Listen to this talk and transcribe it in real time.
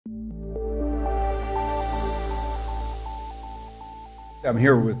I'm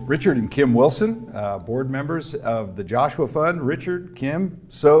here with Richard and Kim Wilson, board members of the Joshua Fund. Richard, Kim,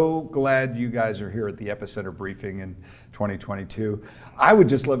 so glad you guys are here at the Epicenter Briefing in 2022. I would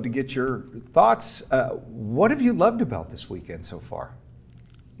just love to get your thoughts. What have you loved about this weekend so far?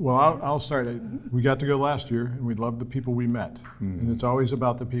 Well, I'll start. We got to go last year, and we loved the people we met. And it's always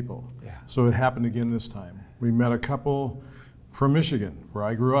about the people. Yeah. So it happened again this time. We met a couple from Michigan, where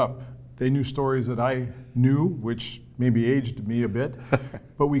I grew up. They knew stories that I knew, which maybe aged me a bit,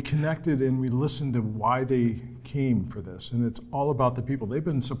 but we connected and we listened to why they came for this. And it's all about the people. They've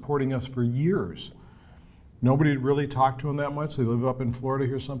been supporting us for years. Nobody really talked to them that much. They live up in Florida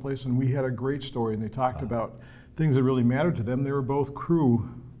here someplace, and we had a great story, and they talked about things that really mattered to them. They were both crew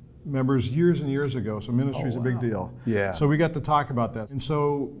members years and years ago, so ministry is a big deal. Yeah. So we got to talk about that. And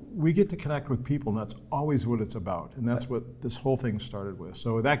so we get to connect with people, and that's always what it's about. And that's what this whole thing started with.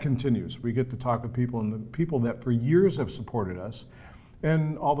 So that continues. We get to talk with people, and the people that for years have supported us,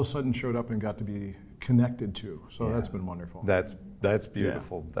 and all of a sudden showed up and got to be connected to. So that's been wonderful. That's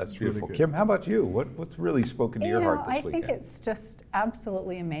beautiful. Yeah. That's It's beautiful. really good. Kim, how about you? What's really spoken to your heart this weekend? I think it's just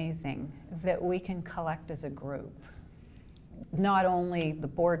absolutely amazing that we can collect as a group. Not only the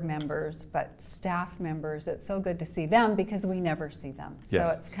board members, but staff members. It's so good to see them because we never see them. So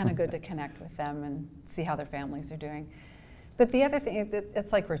Yes. it's kind of good to connect with them and see how their families are doing. But the other thing,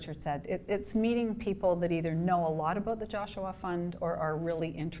 it's like Richard said, it's meeting people that either know a lot about the Joshua Fund or are really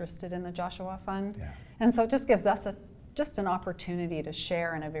interested in the Joshua Fund. Yeah. And so it just gives us just an opportunity to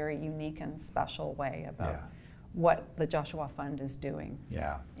share in a very unique and special way about what the Joshua Fund is doing.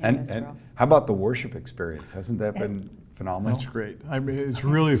 Yeah. in And Israel. how about the worship experience? Hasn't that been phenomenal? That's great. I mean, it's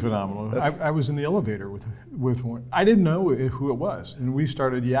really phenomenal. I was in the elevator with one. I didn't know who it was, and we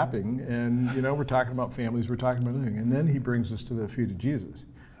started yapping, and we're talking about families, we're talking about everything, and then he brings us to the feet of Jesus.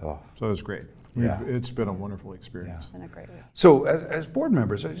 Oh. So it's great. Yeah. It's been a wonderful experience. It's been a great week. So as board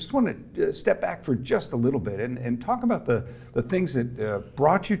members, I just want to step back for just a little bit and talk about the things that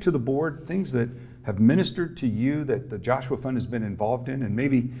brought you to the board, things that have ministered to you that the Joshua Fund has been involved in, and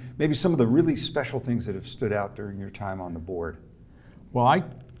maybe some of the really special things that have stood out during your time on the board. Well,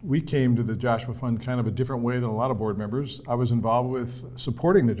 we came to the Joshua Fund kind of a different way than a lot of board members. I was involved with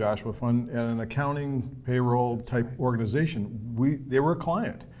supporting the Joshua Fund at an accounting payroll type organization. They were a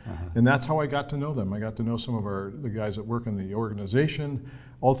client, and that's how I got to know them. I got to know some of the guys that work in the organization.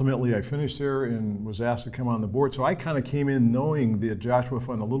 Ultimately, I finished there and was asked to come on the board. So I kind of came in knowing the Joshua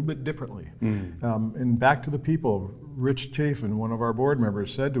Fund a little bit differently. And back to the people, Rich Chafin, one of our board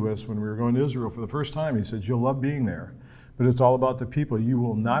members, said to us when we were going to Israel for the first time, he said, "You'll love being there, but it's all about the people. You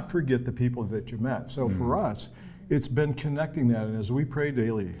will not forget the people that you met." So for us, it's been connecting that. And as we pray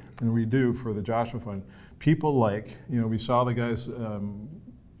daily, and we do for the Joshua Fund, people like, we saw the guys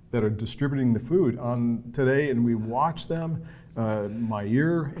that are distributing the food on today, and we watch them. My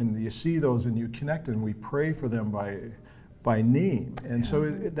ear, and you see those and you connect, and we pray for them by name. And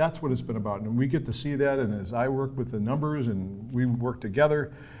so that's what it's been about. And we get to see that, and as I work with the numbers and we work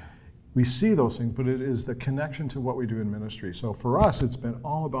together, we see those things, but it is the connection to what we do in ministry. So for us, it's been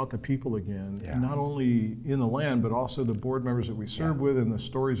all about the people again, not only in the land, but also the board members that we serve with and the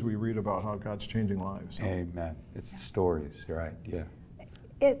stories we read about how God's changing lives. So. Amen. It's the stories, right? Yeah.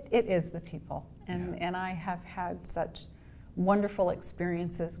 It is the people. And I have had such wonderful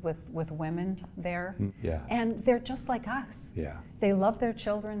experiences with women there. Yeah. And they're just like us. Yeah. They love their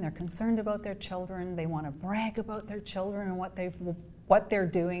children, they're concerned about their children, they want to brag about their children and what they're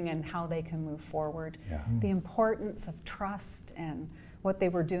doing and how they can move forward. Yeah. The importance of trust and what they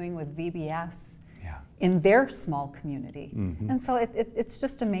were doing with VBS in their small community. And so it's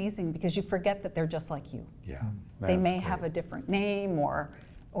just amazing because you forget that they're just like you. Yeah. They may have a different name or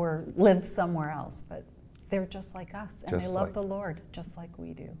live somewhere else, but they're just like us, and they love the Lord just like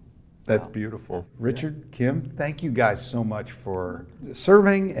we do. That's beautiful. Richard, Kim, thank you guys so much for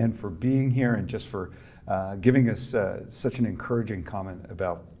serving and for being here and just for giving us such an encouraging comment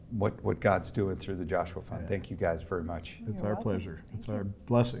about what God's doing through the Joshua Fund. Thank you guys very much. It's our pleasure. It's our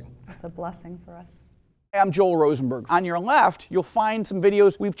blessing. It's a blessing for us. I'm Joel Rosenberg. On your left, you'll find some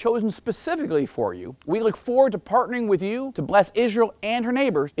videos we've chosen specifically for you. We look forward to partnering with you to bless Israel and her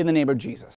neighbors in the name of Jesus.